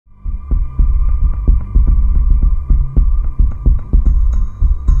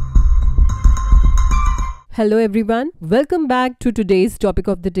Hello everyone, welcome back to today's topic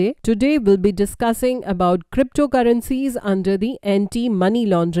of the day. Today we'll be discussing about cryptocurrencies under the anti-money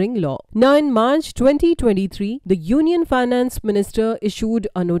laundering law. Now in March 2023, the Union Finance Minister issued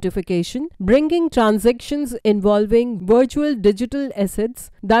a notification bringing transactions involving virtual digital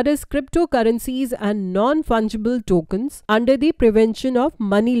assets, that is cryptocurrencies and non-fungible tokens, under the Prevention of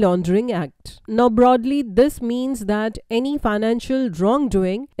Money Laundering Act. Now broadly, this means that any financial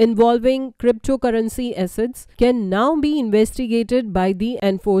wrongdoing involving cryptocurrency assets can now be investigated by the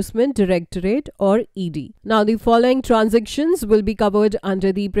Enforcement Directorate or ED. Now the following transactions will be covered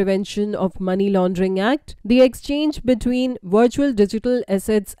under the Prevention of Money Laundering Act: the exchange between virtual digital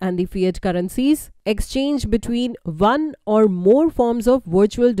assets and the fiat currencies, exchange between one or more forms of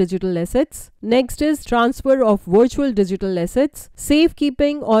virtual digital assets. Next is transfer of virtual digital assets,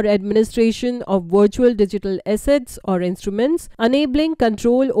 safekeeping or administration of virtual digital assets or instruments, enabling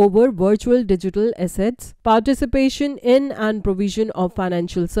control over virtual digital assets, participation in and provision of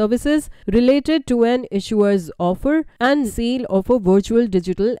financial services related to an issuer's offer and sale of a virtual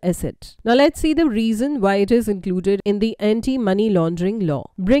digital asset. Now let's see the reason why it is included in the anti-money laundering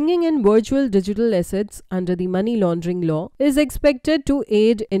law. Bringing in virtual digital assets under the money laundering law is expected to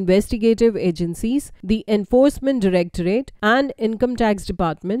aid investigative agencies, the Enforcement Directorate and Income Tax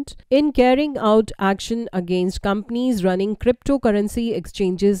Department in carrying out action against companies running cryptocurrency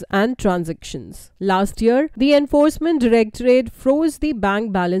exchanges and transactions. Last year, the Enforcement Directorate froze the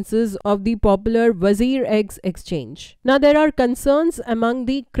bank balances of the popular WazirX exchange. Now there are concerns among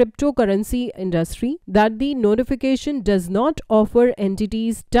the cryptocurrency industry that the notification does not offer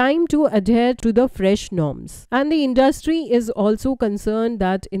entities time to adhere to the fresh norms. And the industry is also concerned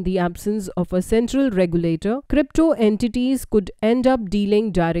that in the absence of a central regulator, crypto entities could end up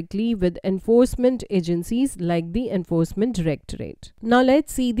dealing directly with enforcement agencies like the Enforcement Directorate. Now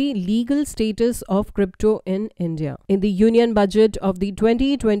let's see the legal status of crypto in India. In the Union Budget of the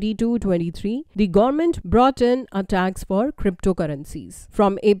 2022-23, the government brought in a tax for cryptocurrencies.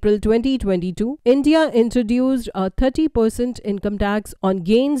 From April 2022, India introduced a 30% income tax on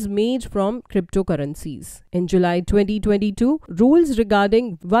gains made from cryptocurrencies. In July 2022, rules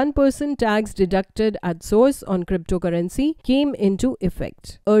regarding 1% tax deducted at source on cryptocurrency came into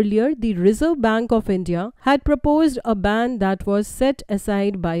effect. Earlier, the Reserve Bank of India had proposed a ban that was set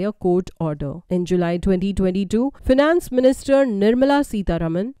aside by a court order. In July 2022, Finance Minister Nirmala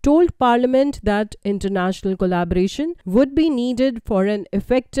Sitharaman told Parliament that international collaboration would be needed for an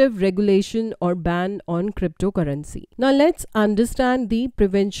effective regulation or ban on cryptocurrency. Now let's understand the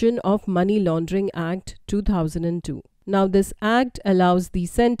Prevention of Money Laundering Act 2002. Now this act allows the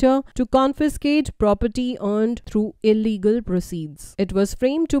center to confiscate property earned through illegal proceeds. It was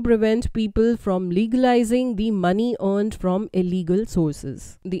framed to prevent people from legalizing the money earned from illegal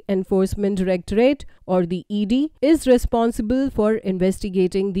sources. The Enforcement Directorate or the ED is responsible for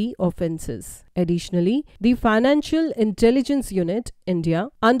investigating the offences. Additionally, the Financial Intelligence Unit, India,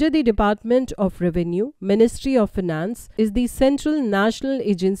 under the Department of Revenue, Ministry of Finance, is the central national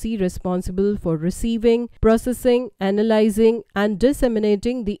agency responsible for receiving, processing, analyzing and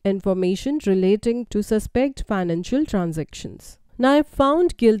disseminating the information relating to suspect financial transactions. Now, if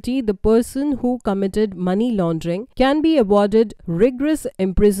found guilty, the person who committed money laundering can be awarded rigorous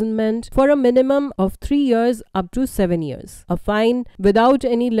imprisonment for a minimum of 3 years up to 7 years. A fine without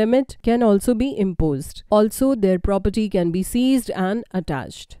any limit can also be imposed. Also, their property can be seized and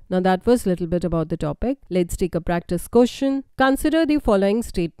attached. Now, that was a little bit about the topic. Let's take a practice question. Consider the following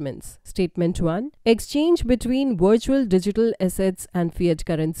statements. Statement 1. Exchange between virtual digital assets and fiat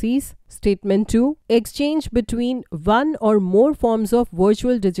currencies. Statement 2. Exchange between one or more forms of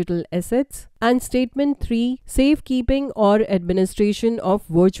virtual digital assets. And Statement 3. Safekeeping or administration of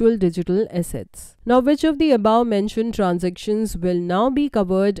virtual digital assets. Now, which of the above mentioned transactions will now be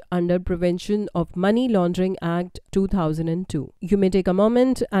covered under Prevention of Money Laundering Act 2002? You may take a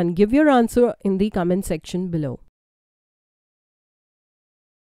moment and give your answer in the comment section below.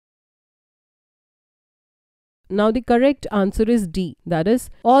 Now the correct answer is D. That is,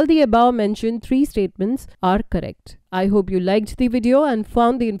 all the above mentioned 3 statements are correct. I hope you liked the video and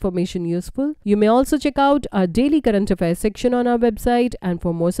found the information useful. You may also check out our daily current affairs section on our website, and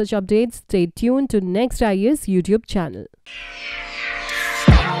for more such updates, stay tuned to NEXT IAS YouTube channel.